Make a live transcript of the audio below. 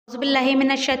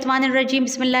Bismillahirrahmanirrahim.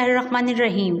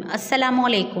 Bismillahirrahmanirrahim. Assalamu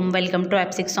alaikum. Welcome to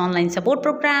APSACS online support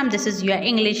program. This is your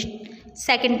English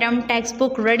second term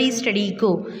textbook. Ready, steady,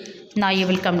 go. Now you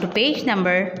will come to page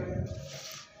number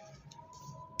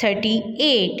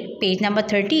 38. Page number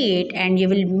 38, and you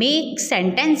will make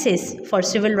sentences.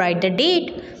 First you will write the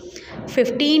date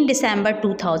 15 December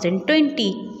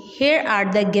 2020. Here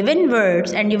are the given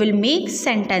words and you will make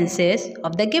sentences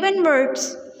of the given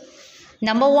words.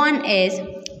 Number 1 is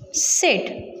sit.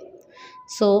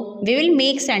 So we will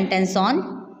make sentence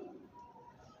on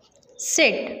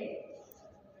sit.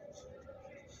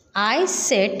 I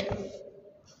sit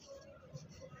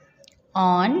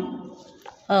on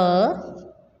a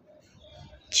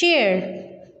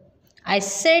chair. I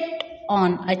sit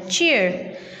on a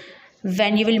chair.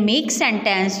 When you will make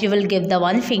sentence, you will give the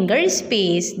one finger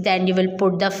space, then you will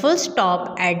put the full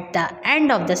stop at the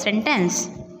end of the sentence.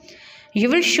 You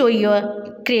will show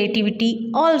your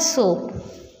creativity also.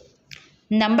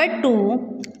 Number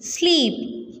 2,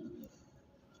 sleep.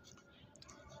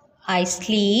 I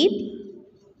sleep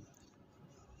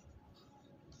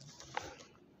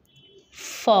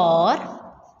for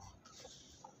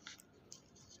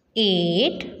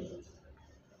 8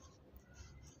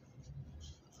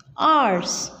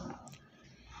 hours.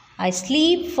 I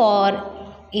sleep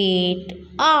for 8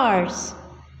 hours.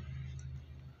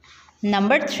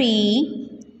 Number 3,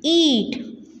 eat.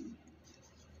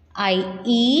 I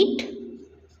eat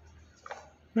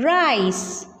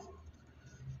rice.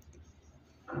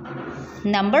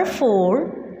 Number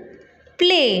 4,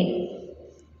 play.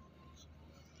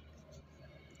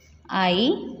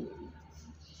 I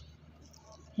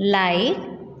like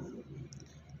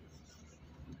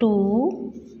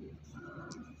to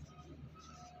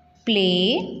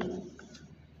play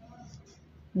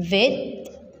with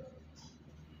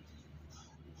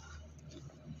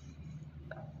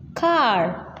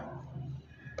car.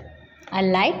 I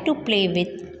like to play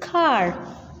with car.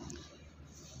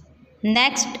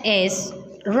 Next is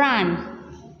run.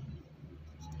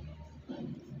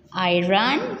 I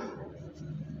run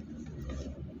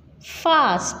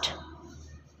fast.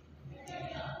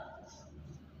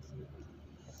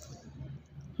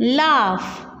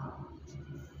 Laugh.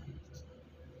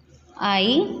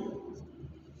 I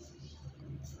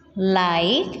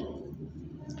like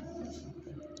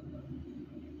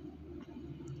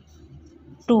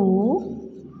to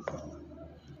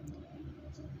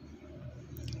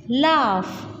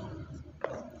laugh.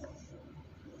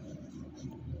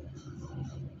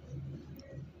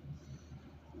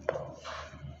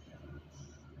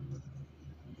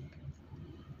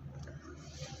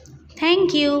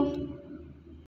 Thank you.